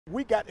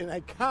We got an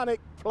iconic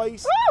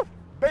place, Woo!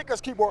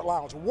 Baker's Keyboard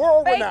Lounge,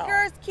 world renowned.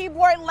 Baker's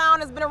Keyboard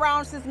Lounge has been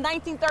around since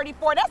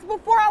 1934. That's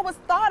before I was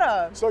thought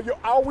of. So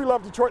our We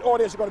Love Detroit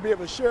audience are going to be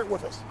able to share it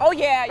with us. Oh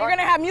yeah, you're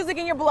gonna have music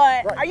in your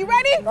blood. Right. Are you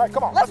ready? All right,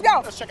 come on. Let's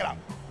go. Let's check it out.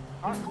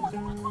 All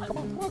right, come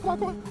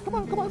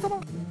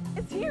on.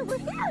 It's here, we're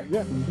here.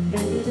 Yeah.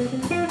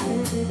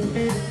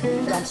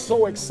 I'm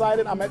so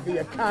excited. I'm at the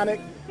iconic,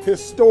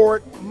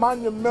 historic,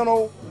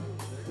 monumental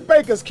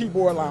Baker's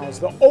Keyboard Lounge,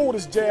 the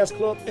oldest jazz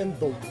club in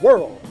the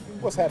world.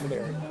 What's happening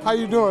there? How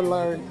you doing,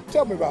 Larry?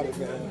 Tell me about it,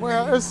 man.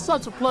 Well, it's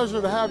such a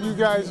pleasure to have you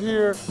guys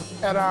here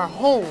at our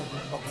home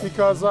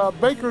because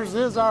Baker's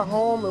is our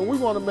home and we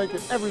want to make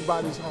it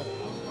everybody's home.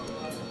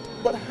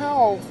 But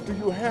how do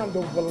you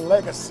handle the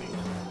legacy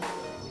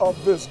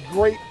of this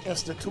great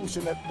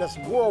institution that's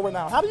world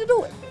renowned? How do you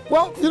do it?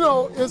 Well, you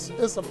know,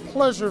 it's a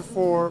pleasure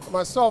for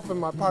myself and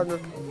my partner.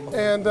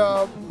 And,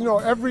 you know,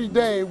 every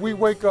day we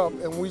wake up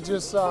and we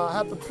just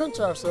have to pinch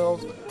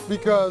ourselves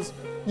because,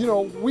 you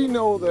know, we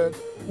know that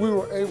we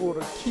were able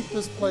to keep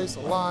this place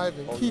alive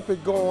and keep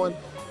it going.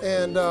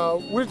 And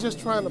we're just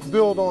trying to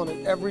build on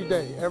it every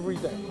day.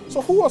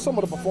 So who are some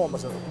of the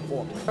performers that have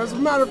performed? As a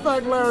matter of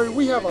fact, Larry,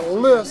 we have a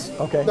list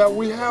that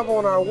we have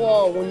on our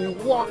wall. When you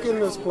walk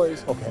in this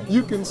place,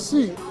 you can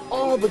see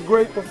all the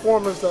great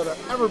performers that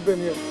have ever been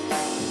here.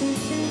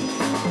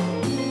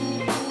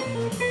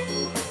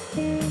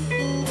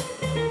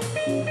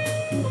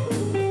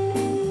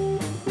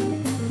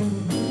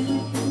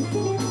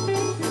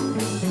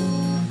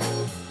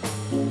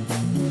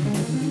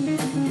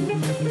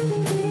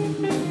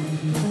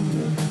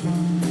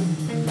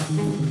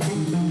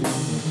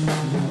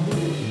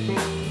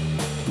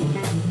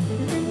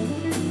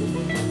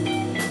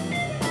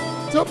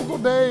 Typical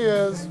day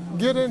is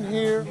get in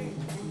here,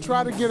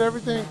 try to get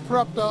everything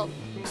prepped up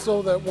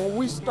so that when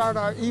we start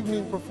our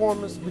evening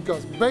performance,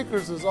 because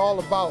Baker's is all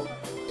about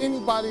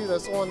anybody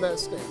that's on that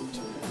stage.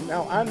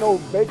 Now, I know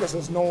Baker's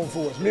is known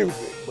for its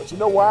music, but you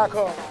know where I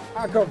come?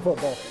 I come for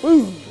the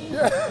food.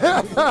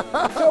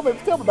 tell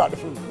me about the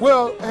food.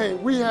 Well, hey,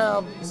 we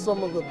have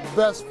some of the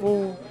best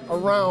food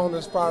around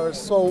as far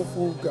as soul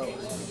food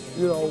goes.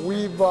 You know,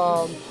 we've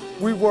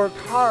worked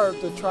hard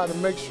to try to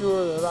make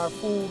sure that our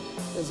food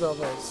is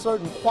of a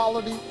certain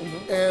quality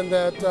and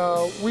that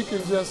we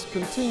can just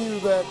continue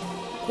that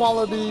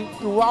quality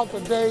throughout the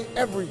day,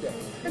 every day.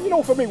 And you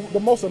know, for me, the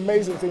most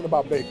amazing thing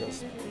about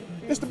Baker's,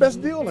 it's the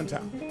best deal in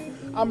town.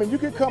 I mean, you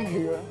can come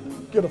here,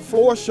 get a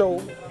floor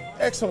show,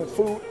 excellent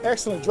food,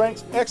 excellent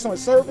drinks, excellent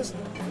service,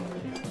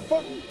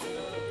 for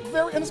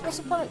very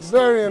inexpensive price.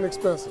 Very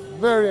inexpensive,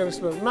 very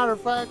inexpensive. Matter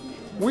of fact,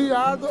 we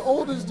are the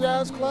oldest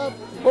jazz club,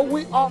 but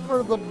we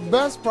offer the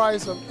best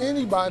price of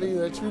anybody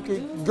that you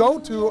can go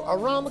to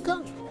around the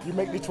country. You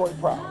make Detroit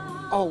proud.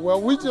 Oh,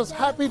 well, we're just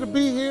happy to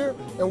be here,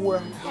 and we're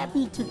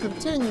happy to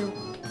continue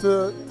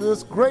to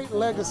this great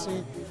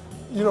legacy,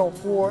 you know,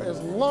 for as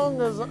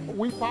long as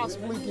we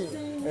possibly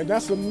can. And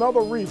that's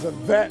another reason,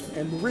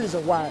 and the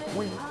reason why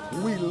we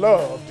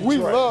love Detroit. We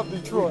love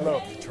Detroit. We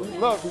love Detroit. We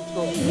love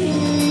Detroit.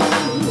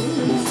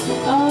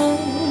 Oh,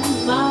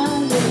 my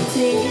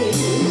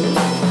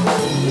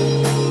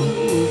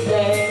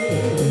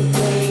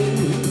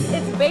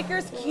It's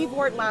Baker's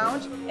Keyboard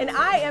Lounge, and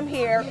I am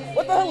here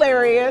with the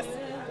hilarious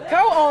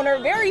co-owner,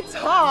 very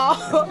tall,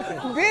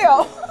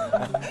 Bill.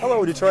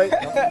 Hello, Detroit.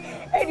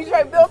 Hey,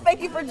 Detroit, Bill,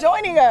 thank you for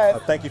joining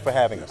us. Thank you for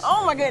having us.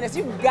 Oh my goodness,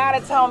 you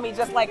gotta tell me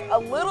just like a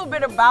little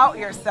bit about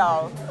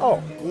yourself.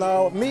 Oh,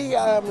 now me,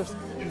 I'm a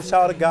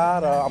child of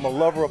God. I'm a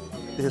lover of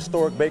the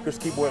historic Baker's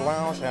Keyboard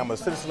Lounge, and I'm a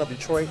citizen of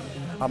Detroit.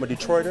 I'm a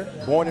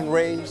Detroiter, born and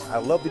raised. I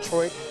love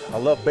Detroit. I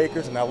love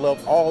Baker's, and I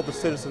love all the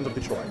citizens of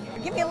Detroit.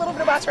 Give me a little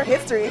bit about your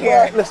history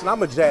here. Well, listen,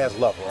 I'm a jazz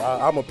lover.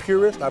 I'm a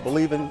purist. I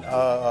believe in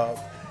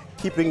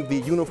keeping the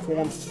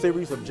uniform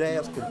series of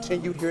jazz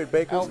continued here at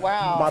Baker's. Oh,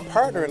 wow. My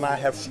partner and I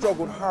have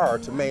struggled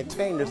hard to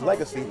maintain this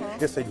legacy.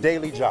 It's a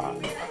daily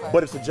job,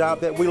 but it's a job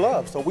that we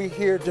love. So we're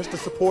here just to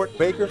support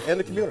Baker's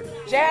and the community.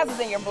 Jazz is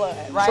in your blood,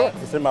 right? Sure,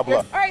 it's in my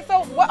blood. All right,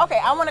 so okay,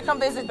 I want to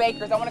come visit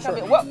Baker's. I want to come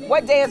visit.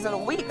 What days of the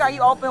week are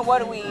you open? What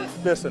do we?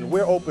 Listen,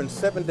 we're open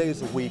 7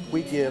 days a week.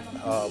 We give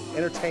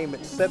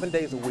entertainment 7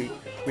 days a week.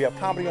 We have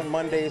comedy on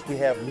Mondays. We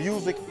have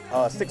music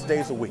 6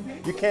 days a week.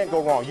 You can't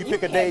go wrong. You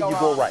pick a day, you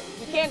go right.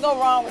 You can't go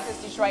wrong with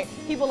this, Detroit.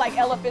 People like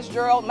Ella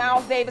Fitzgerald,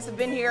 Miles Davis have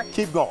been here.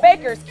 Keep going.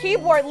 Baker's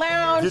Keyboard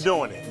Lounge. You're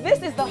doing it.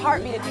 This is the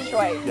heartbeat of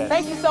Detroit. Yes.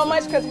 Thank you so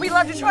much, because we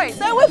love Detroit.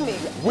 Say it with me.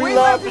 We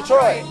love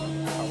Detroit.